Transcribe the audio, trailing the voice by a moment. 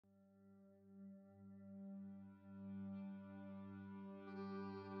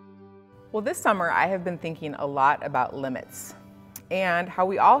Well, this summer I have been thinking a lot about limits and how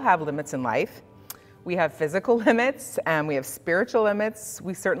we all have limits in life. We have physical limits, and we have spiritual limits,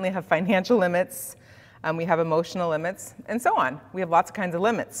 we certainly have financial limits, we have emotional limits, and so on. We have lots of kinds of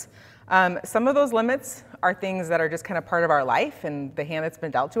limits. Some of those limits are things that are just kind of part of our life and the hand that's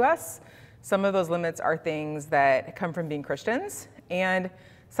been dealt to us. Some of those limits are things that come from being Christians, and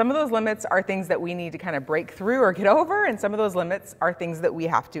some of those limits are things that we need to kind of break through or get over, and some of those limits are things that we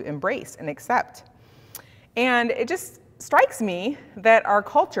have to embrace and accept. And it just strikes me that our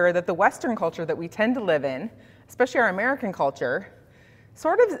culture, that the Western culture that we tend to live in, especially our American culture,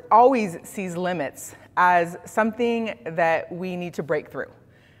 sort of always sees limits as something that we need to break through,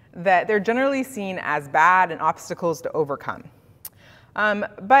 that they're generally seen as bad and obstacles to overcome.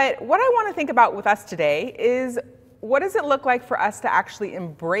 But what I want to think about with us today is, what does it look like for us to actually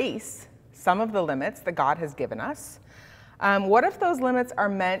embrace some of the limits that God has given us? What if those limits are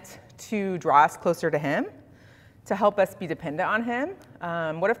meant to draw us closer to Him, to help us be dependent on Him?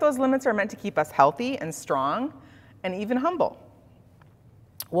 What if those limits are meant to keep us healthy and strong and even humble?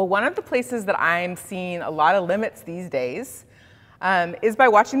 Well, one of the places that I'm seeing a lot of limits these days is by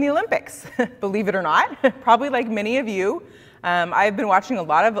watching the Olympics, believe it or not. Probably like many of you, I've been watching a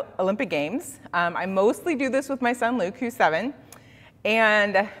lot of Olympic Games. I mostly do this with my son Luke, who's 7,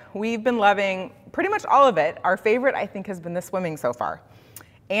 and we've been loving pretty much all of it. Our favorite, I think, has been the swimming so far.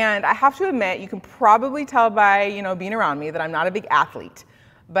 And I have to admit, you can probably tell by being around me that I'm not a big athlete,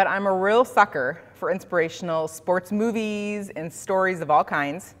 but I'm a real sucker for inspirational sports movies and stories of all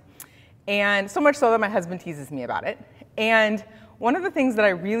kinds, and so much so that my husband teases me about it. And one of the things that I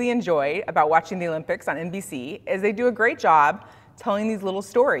really enjoy about watching the Olympics on NBC is they do a great job telling these little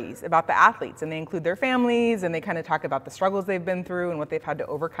stories about the athletes, and they include their families, and they kind of talk about the struggles they've been through and what they've had to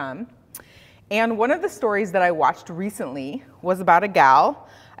overcome. And one of the stories that I watched recently was about a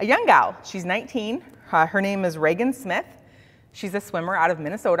young gal. She's 19. Her name is Regan Smith. She's a swimmer out of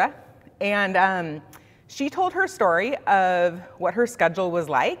Minnesota. And she told her story of what her schedule was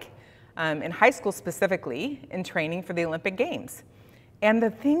like in high school specifically in training for the Olympic Games. And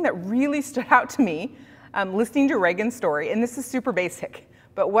the thing that really stood out to me listening to Regan's story, and this is super basic,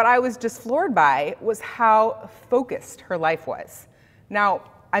 but what I was just floored by was how focused her life was. Now,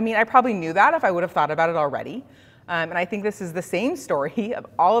 I probably knew that if I would have thought about it already. And I think this is the same story of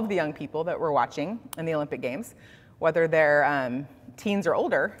all of the young people that we're watching in the Olympic Games, whether they're teens or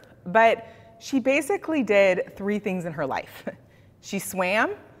older. But she basically did 3 things in her life. She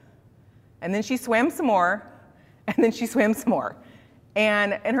swam, and then she swam some more, and then she swam some more.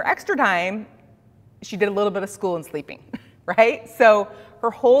 And in her extra time, she did a little bit of school and sleeping, right? So her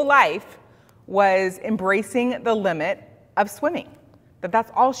whole life was embracing the limit of swimming.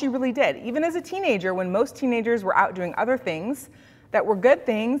 That's all she really did. Even as a teenager, when most teenagers were out doing other things that were good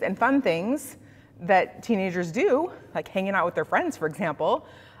things and fun things that teenagers do, like hanging out with their friends, for example,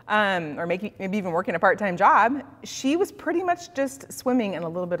 or maybe even working a part-time job, she was pretty much just swimming and a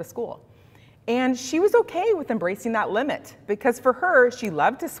little bit of school. And she was okay with embracing that limit, because for her, she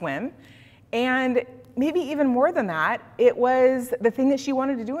loved to swim, and maybe even more than that, it was the thing that she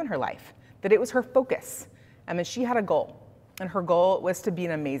wanted to do in her life, that it was her focus, and that she had a goal. And her goal was to be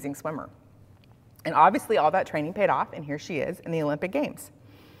an amazing swimmer. And obviously all that training paid off, and here she is in the Olympic Games.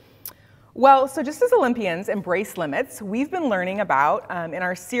 Well, so just as Olympians embrace limits, we've been learning about, in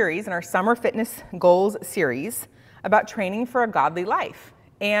our Summer Fitness Goals series, about training for a godly life.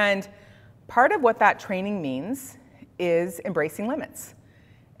 And part of what that training means is embracing limits.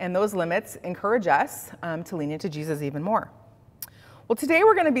 And those limits encourage us to lean into Jesus even more. Well, today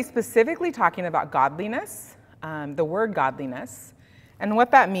we're going to be specifically talking about godliness, the word godliness, and what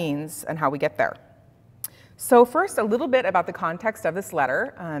that means and how we get there. So first, a little bit about the context of this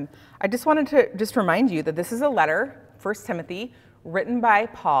letter. I just wanted to remind you that this is a letter, 1 Timothy, written by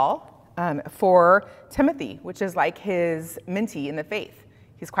Paul for Timothy, which is like his mentee in the faith.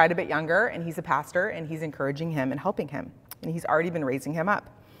 He's quite a bit younger, and he's a pastor, and he's encouraging him and helping him, and he's already been raising him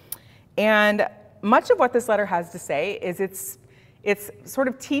up. And much of what this letter has to say is it's sort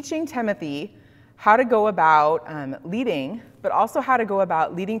of teaching Timothy how to go about leading, but also how to go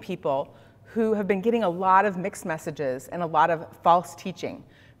about leading people who have been getting a lot of mixed messages and a lot of false teaching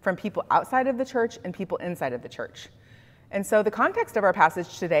from people outside of the church and people inside of the church. And so the context of our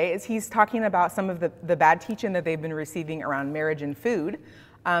passage today is he's talking about some of the bad teaching that they've been receiving around marriage and food,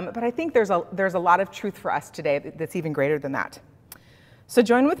 but I think there's a lot of truth for us today that's even greater than that. So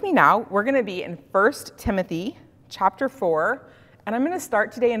join with me now. We're going to be in 1 Timothy chapter 4, and I'm going to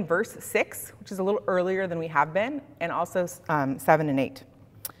start today in verse 6, which is a little earlier than we have been, and also 7 and 8.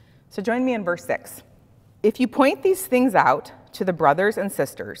 So join me in verse 6. If you point these things out to the brothers and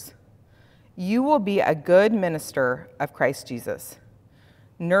sisters, you will be a good minister of Christ Jesus,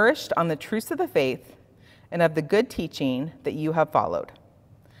 nourished on the truths of the faith and of the good teaching that you have followed.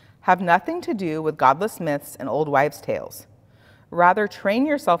 Have nothing to do with godless myths and old wives' tales. Rather, train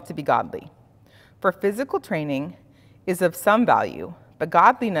yourself to be godly. For physical training is of some value, but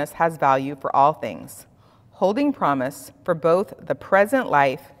godliness has value for all things, holding promise for both the present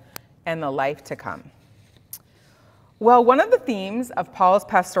life and the life to come. Well, one of the themes of Paul's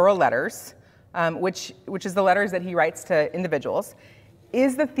pastoral letters, which is the letters that he writes to individuals,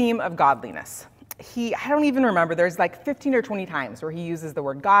 is the theme of godliness. I don't even remember, there's like 15 or 20 times where he uses the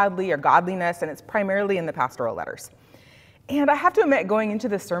word godly or godliness, and it's primarily in the pastoral letters. And I have to admit, going into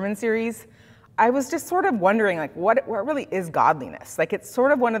this sermon series, I was just sort of wondering, like, what really is godliness? Like, it's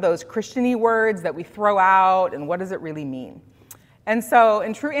sort of one of those Christian-y words that we throw out, and what does it really mean? And so,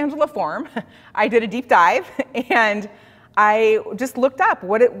 in true Angela form, I did a deep dive, and I just looked up,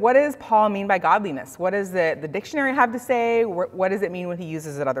 what does Paul mean by godliness? What does the dictionary have to say? What does it mean when he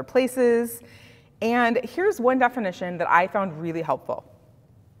uses it other places? And here's one definition that I found really helpful.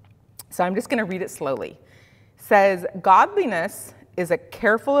 So I'm just going to read it slowly. It says, godliness is a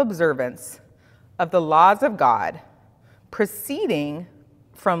careful observance of the laws of God, proceeding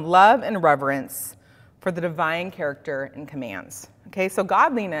from love and reverence for the divine character and commands. Okay, so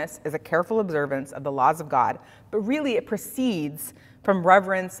godliness is a careful observance of the laws of God, but really it proceeds from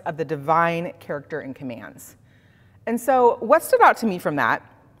reverence of the divine character and commands. And so what stood out to me from that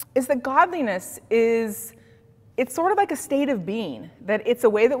is that godliness it's sort of like a state of being, that it's a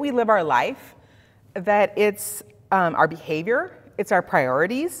way that we live our life, that it's our behavior, it's our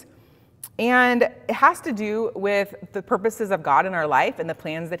priorities, and it has to do with the purposes of God in our life and the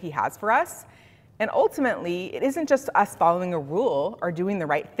plans that he has for us. And ultimately, it isn't just us following a rule or doing the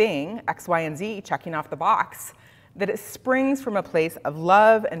right thing, X, Y, and Z, checking off the box, that it springs from a place of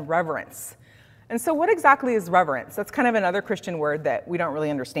love and reverence. And so what exactly is reverence? That's kind of another Christian word that we don't really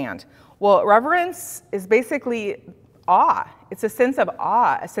understand. Well, reverence is basically awe. It's a sense of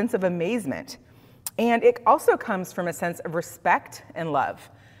awe, a sense of amazement. And it also comes from a sense of respect and love.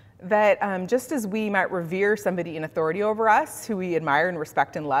 That just as we might revere somebody in authority over us, who we admire and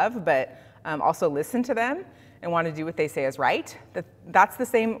respect and love, but also listen to them and want to do what they say is right, that's the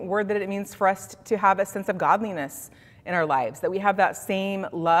same word that it means for us to have a sense of godliness in our lives, that we have that same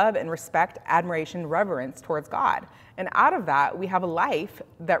love and respect, admiration, reverence towards God. And out of that, we have a life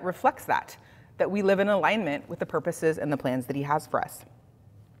that reflects that we live in alignment with the purposes and the plans that he has for us.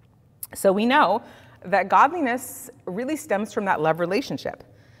 So we know that godliness really stems from that love relationship.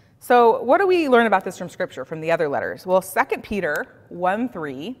 So what do we learn about this from Scripture, from the other letters? Well, 2 Peter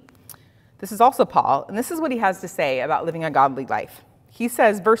 1:3, this is also Paul, and this is what he has to say about living a godly life. He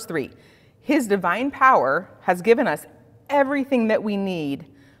says, verse 3, his divine power has given us everything that we need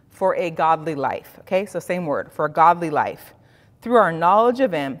for a godly life. Okay, so same word, for a godly life, through our knowledge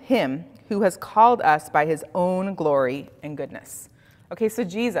of him who has called us by his own glory and goodness. Okay, so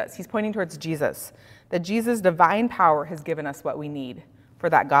Jesus, he's pointing towards Jesus, that Jesus' divine power has given us what we need for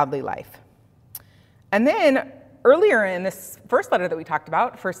that godly life. And then earlier in this first letter that we talked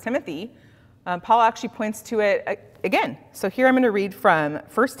about, 1 Timothy, Paul actually points to it again. So here I'm going to read from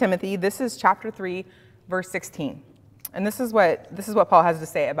 1 Timothy. This is chapter 3, verse 16. And this is what Paul has to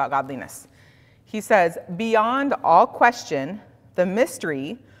say about godliness. He says, beyond all question, the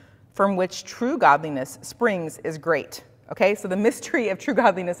mystery from which true godliness springs is great. Okay, so the mystery of true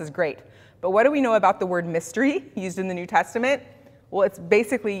godliness is great. But what do we know about the word mystery used in the New Testament? Well, it's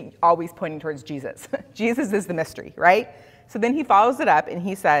basically always pointing towards Jesus. Jesus is the mystery, right? So then he follows it up and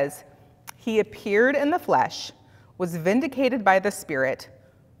he says, he appeared in the flesh, was vindicated by the Spirit,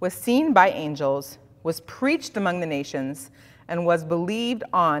 was seen by angels, was preached among the nations, and was believed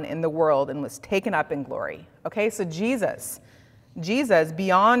on in the world and was taken up in glory. Okay, so Jesus,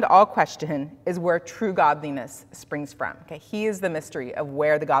 beyond all question, is where true godliness springs from. Okay, he is the mystery of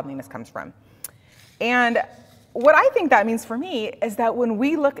where the godliness comes from. And what I think that means for me is that when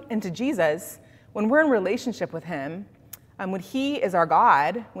we look into Jesus, when we're in relationship with him, when he is our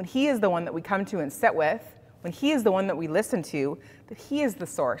God, when he is the one that we come to and sit with, when he is the one that we listen to, that he is the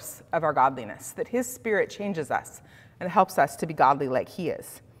source of our godliness, that his Spirit changes us and helps us to be godly like he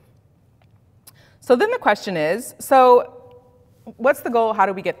is. So then the question is, so what's the goal? How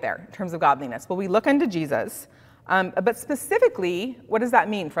do we get there in terms of godliness? Well, we look unto Jesus, but specifically, what does that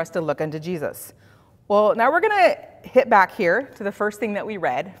mean for us to look unto Jesus? Well, now we're going to hit back here to the first thing that we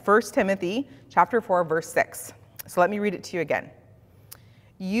read, 1 Timothy chapter 4, verse 6. So let me read it to you again.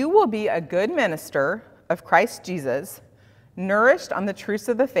 You will be a good minister of Christ Jesus, nourished on the truths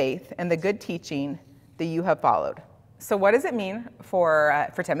of the faith and the good teaching that you have followed. So what does it mean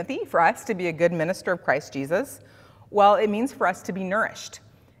for Timothy, for us to be a good minister of Christ Jesus? Well, it means for us to be nourished,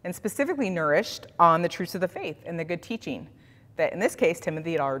 and specifically nourished on the truths of the faith and the good teaching that, in this case,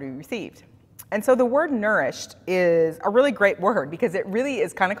 Timothy had already received. And so the word nourished is a really great word because it really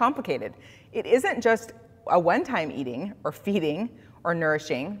is kind of complicated. It isn't just a one-time eating or feeding or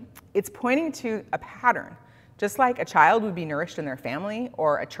nourishing. It's pointing to a pattern. Just like a child would be nourished in their family,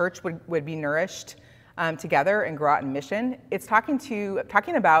 or a church would be nourished together and grow out in mission, it's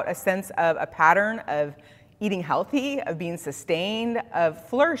talking about a sense of a pattern of eating healthy, of being sustained, of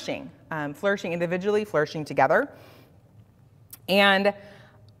flourishing individually, flourishing together. And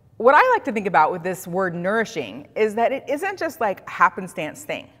what I like to think about with this word nourishing is that it isn't just like a happenstance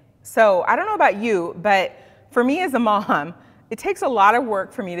thing. So I don't know about you, but for me as a mom, it takes a lot of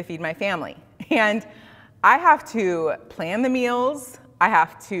work for me to feed my family. And I have to plan the meals, I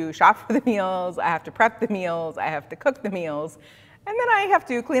have to shop for the meals, I have to prep the meals, I have to cook the meals, and then I have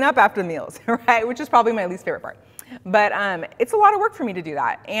to clean up after the meals, right? Which is probably my least favorite part. But it's a lot of work for me to do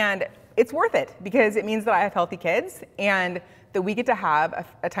that. And it's worth it because it means that I have healthy kids and that we get to have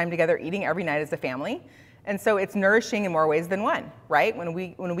a time together eating every night as a family. And so it's nourishing in more ways than one, right? When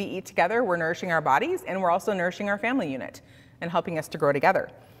we eat together, we're nourishing our bodies and we're also nourishing our family unit and helping us to grow together.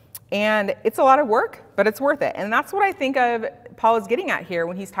 And it's a lot of work, but it's worth it. And that's what I think of Paul is getting at here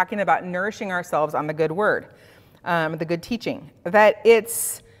when he's talking about nourishing ourselves on the good word, the good teaching. That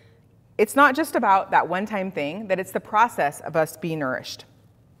it's not just about that one-time thing, that it's the process of us being nourished.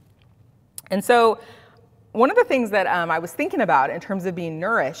 And so one of the things that I was thinking about in terms of being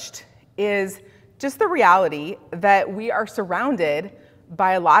nourished is just the reality that we are surrounded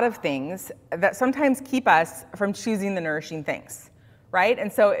by a lot of things that sometimes keep us from choosing the nourishing things. Right?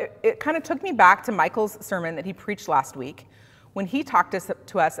 And so it kind of took me back to Michael's sermon that he preached last week when he talked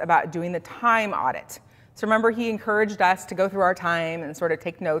to us about doing the time audit. So remember, he encouraged us to go through our time and sort of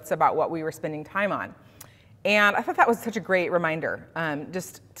take notes about what we were spending time on. And I thought that was such a great reminder,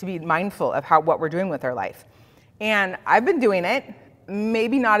 just to be mindful of what we're doing with our life. And I've been doing it,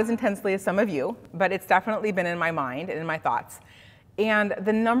 maybe not as intensely as some of you, but it's definitely been in my mind and in my thoughts. And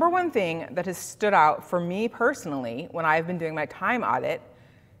the number one thing that has stood out for me personally when I've been doing my time audit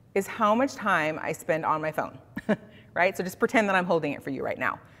is how much time I spend on my phone, right? So just pretend that I'm holding it for you right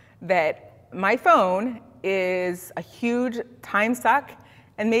now. That my phone is a huge time suck,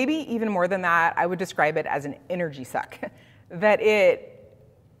 and maybe even more than that, I would describe it as an energy suck. That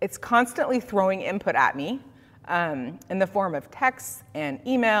it's constantly throwing input at me in the form of texts and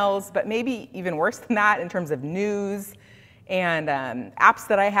emails, but maybe even worse than that in terms of news and apps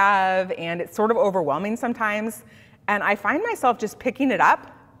that I have, and it's sort of overwhelming sometimes. And I find myself just picking it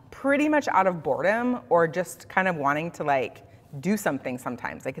up pretty much out of boredom or just kind of wanting to like do something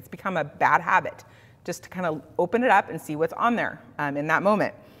sometimes. Like it's become a bad habit just to kind of open it up and see what's on there in that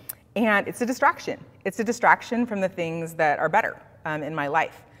moment. And it's a distraction. It's a distraction from the things that are better in my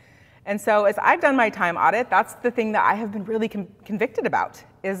life. And so as I've done my time audit, that's the thing that I have been really convicted about,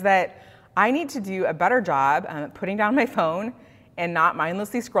 is that I need to do a better job putting down my phone and not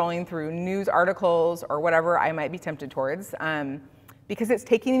mindlessly scrolling through news articles or whatever I might be tempted towards, because it's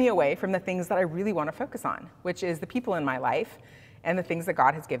taking me away from the things that I really want to focus on, which is the people in my life and the things that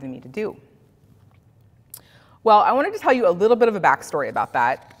God has given me to do. Well, I wanted to tell you a little bit of a backstory about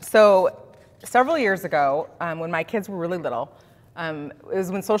that. So several years ago, when my kids were really little, it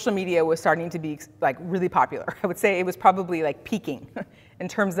was when social media was starting to be like really popular. I would say it was probably like peaking in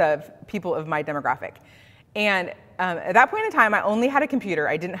terms of people of my demographic. And at that point in time, I only had a computer.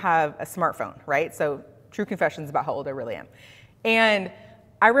 I didn't have a smartphone, right? So true confessions about how old I really am. And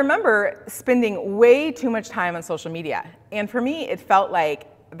I remember spending way too much time on social media. And for me, it felt like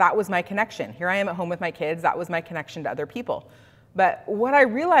that was my connection. Here I am at home with my kids. That was my connection to other people. But what I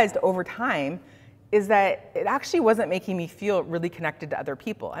realized over time is that it actually wasn't making me feel really connected to other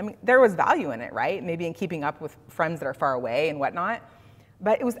people. I mean, there was value in it, right? Maybe in keeping up with friends that are far away and whatnot.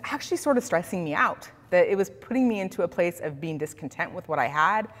 But it was actually sort of stressing me out, that it was putting me into a place of being discontent with what I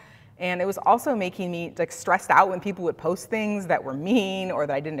had. And it was also making me like stressed out when people would post things that were mean or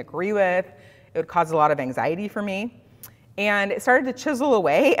that I didn't agree with. It would cause a lot of anxiety for me. And it started to chisel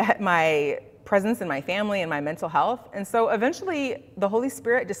away at my presence in my family and my mental health. And so eventually the Holy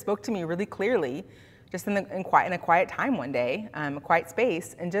Spirit just spoke to me really clearly, just in a quiet time one day, a quiet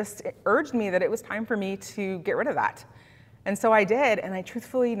space, and just urged me that it was time for me to get rid of that. And so I did, and I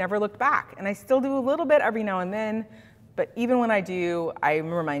truthfully never looked back. And I still do a little bit every now and then, but even when I do, I'm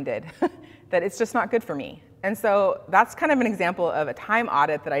reminded that it's just not good for me. And so that's kind of an example of a time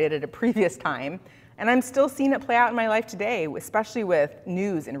audit that I did at a previous time. And I'm still seeing it play out in my life today, especially with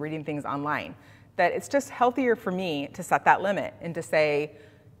news and reading things online. that it's just healthier for me to set that limit and to say,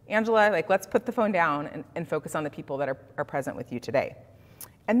 Angela, like, let's put the phone down and focus on the people that are present with you today.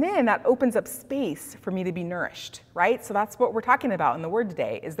 And then that opens up space for me to be nourished, right? So that's what we're talking about in the word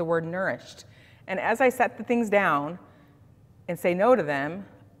today, is the word nourished. And as I set the things down and say no to them,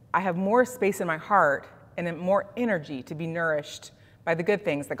 I have more space in my heart and more energy to be nourished by the good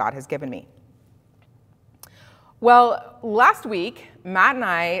things that God has given me. Well, last week, Matt and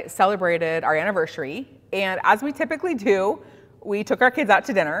I celebrated our anniversary, and as we typically do, we took our kids out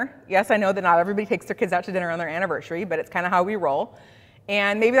to dinner. Yes, I know that not everybody takes their kids out to dinner on their anniversary, but it's kind of how we roll.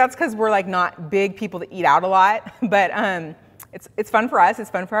 And maybe that's because we're like not big people that eat out a lot, but it's fun for us, it's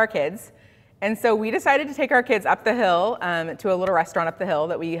fun for our kids. And so we decided to take our kids up the hill to a little restaurant up the hill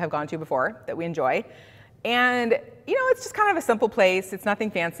that we have gone to before, that we enjoy. And, you know, it's just kind of a simple place. It's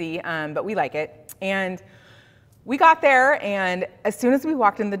nothing fancy, but we like it. And we got there, and as soon as we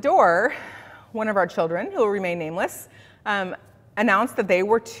walked in the door, one of our children, who will remain nameless, announced that they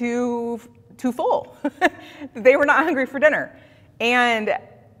were too full. They were not hungry for dinner. And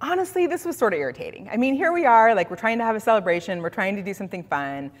honestly, this was sort of irritating. I mean, here we are, like, we're trying to have a celebration, we're trying to do something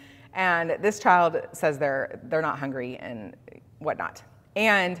fun, and this child says they're not hungry and whatnot.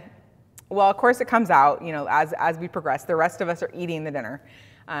 And well, of course, it comes out, you know, as we progress. The rest of us are eating the dinner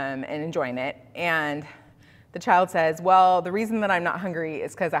and enjoying it. And the child says, well, the reason that I'm not hungry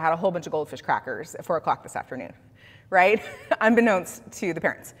is because I had a whole bunch of goldfish crackers at 4 o'clock this afternoon, right? Unbeknownst to the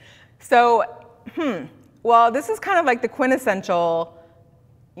parents. So, well, this is kind of like the quintessential,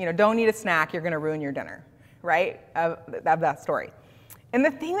 you know, don't eat a snack, you're going to ruin your dinner, right, of that story. And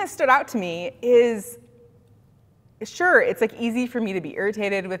the thing that stood out to me is, sure, it's like easy for me to be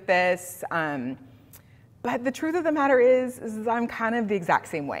irritated with this, but the truth of the matter is I'm kind of the exact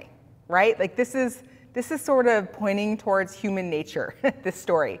same way, right? Like this is sort of pointing towards human nature, this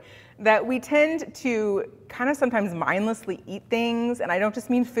story, that we tend to kind of sometimes mindlessly eat things, and I don't just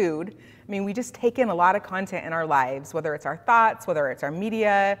mean food. I mean, we just take in a lot of content in our lives, whether it's our thoughts, whether it's our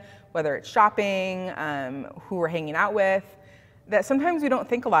media, whether it's shopping, who we're hanging out with, that sometimes we don't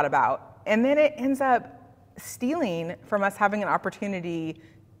think a lot about. And then it ends up stealing from us having an opportunity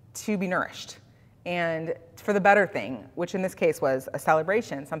to be nourished and for the better thing, which in this case was a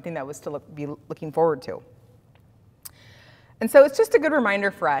celebration, something that was to be looking forward to. And so it's just a good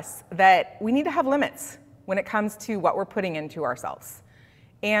reminder for us that we need to have limits when it comes to what we're putting into ourselves.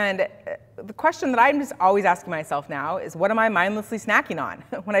 And the question that I'm just always asking myself now is, what am I mindlessly snacking on?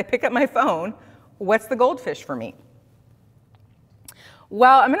 When I pick up my phone, what's the goldfish for me?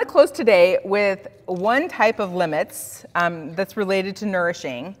 Well, I'm going to close today with one type of limits that's related to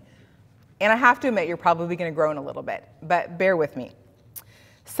nourishing. And I have to admit, you're probably going to groan a little bit, but bear with me.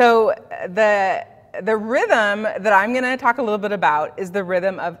 So the rhythm that I'm going to talk a little bit about is the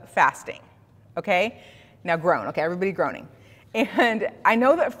rhythm of fasting, okay? Now groan, okay, everybody groaning. And I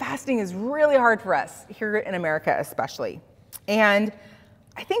know that fasting is really hard for us here in America especially. And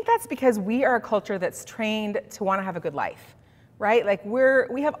I think that's because we are a culture that's trained to want to have a good life, right? Like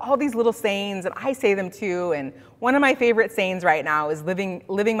we have all these little sayings, and I say them too, and one of my favorite sayings right now is living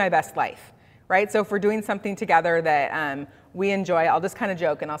my best life, right? So if we're doing something together that we enjoy, I'll just kind of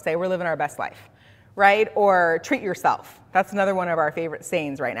joke and I'll say we're living our best life, right? Or treat yourself. That's another one of our favorite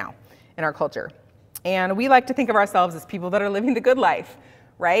sayings right now in our culture. And we like to think of ourselves as people that are living the good life,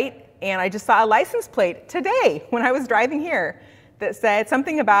 right? And I just saw a license plate today when I was driving here that said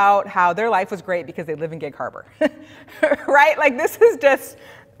something about how their life was great because they live in Gig Harbor, right? Like this is just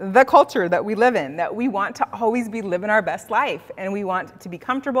the culture that we live in, that we want to always be living our best life, and we want to be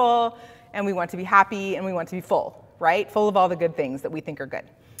comfortable, and we want to be happy, and we want to be full, right? Full of all the good things that we think are good.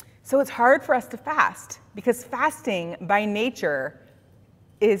 So it's hard for us to fast because fasting by nature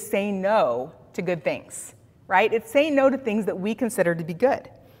is saying no to good things, right? It's saying no to things that we consider to be good.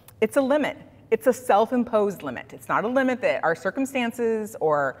 It's a limit. It's a self-imposed limit. It's not a limit that our circumstances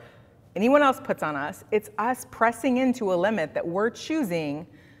or anyone else puts on us. It's us pressing into a limit that we're choosing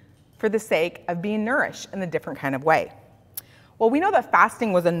for the sake of being nourished in a different kind of way. Well, we know that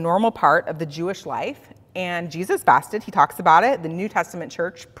fasting was a normal part of the Jewish life, and Jesus fasted. He talks about it. The New Testament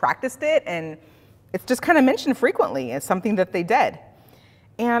church practiced it, and it's just kind of mentioned frequently as something that they did.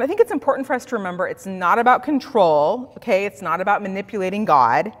 And I think it's important for us to remember it's not about control, okay? It's not about manipulating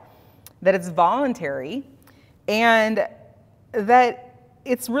God, that it's voluntary, and that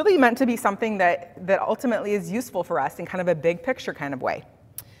it's really meant to be something that ultimately is useful for us in kind of a big picture kind of way.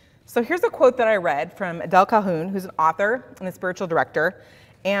 So here's a quote that I read from Adele Calhoun, who's an author and a spiritual director,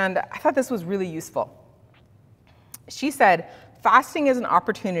 and I thought this was really useful. She said, "Fasting is an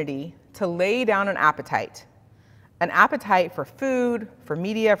opportunity to lay down an appetite for food, for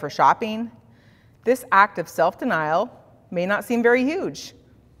media, for shopping, This act of self-denial may not seem very huge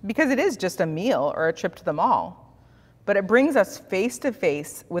because it is just a meal or a trip to the mall, but it brings us face to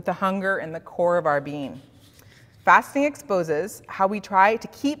face with the hunger in the core of our being. Fasting exposes how we try to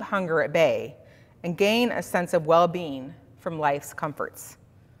keep hunger at bay and gain a sense of well-being from life's comforts.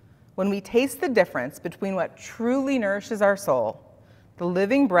 When we taste the difference between what truly nourishes our soul, the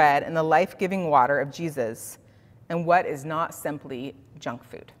living bread and the life-giving water of Jesus, and what is not simply junk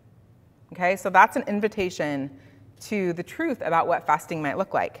food. Okay, so that's an invitation to the truth about what fasting might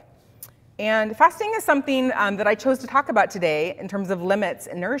look like. And fasting is something that I chose to talk about today in terms of limits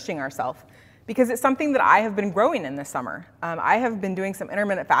and nourishing ourselves, because it's something that I have been growing in this summer. I have been doing some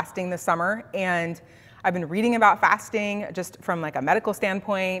intermittent fasting this summer, and I've been reading about fasting just from like a medical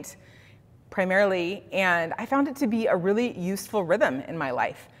standpoint, primarily, and I found it to be a really useful rhythm in my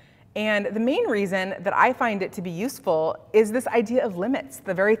life. And the main reason that I find it to be useful is this idea of limits,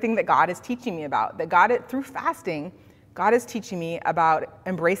 the very thing that God is teaching me about, through fasting, God is teaching me about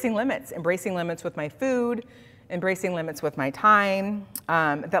embracing limits with my food, embracing limits with my time,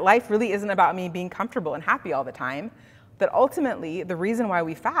 that life really isn't about me being comfortable and happy all the time, that ultimately the reason why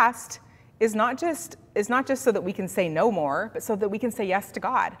we fast is not just so that we can say no more, but so that we can say yes to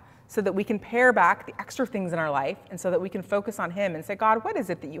God, so that we can pare back the extra things in our life, and so that we can focus on Him and say, God, what is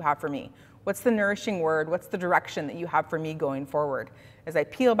it that you have for me? What's the nourishing word? What's the direction that you have for me going forward? As I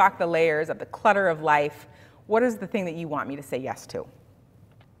peel back the layers of the clutter of life, what is the thing that you want me to say yes to?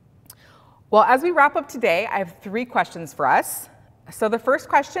 Well, as we wrap up today, I have 3 questions for us. So the first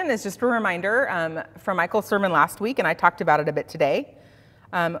question is just a reminder from Michael's sermon last week, and I talked about it a bit today.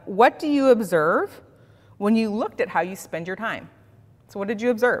 What do you observe when you looked at how you spend your time? So what did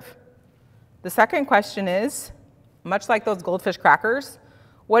you observe? The second question is, much like those goldfish crackers,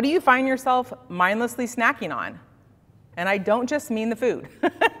 what do you find yourself mindlessly snacking on? And I don't just mean the food.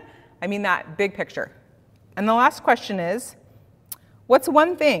 I mean that big picture. And the last question is, what's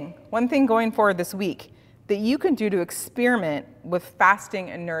one thing going forward this week that you can do to experiment with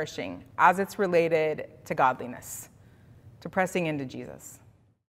fasting and nourishing as it's related to godliness, to pressing into Jesus?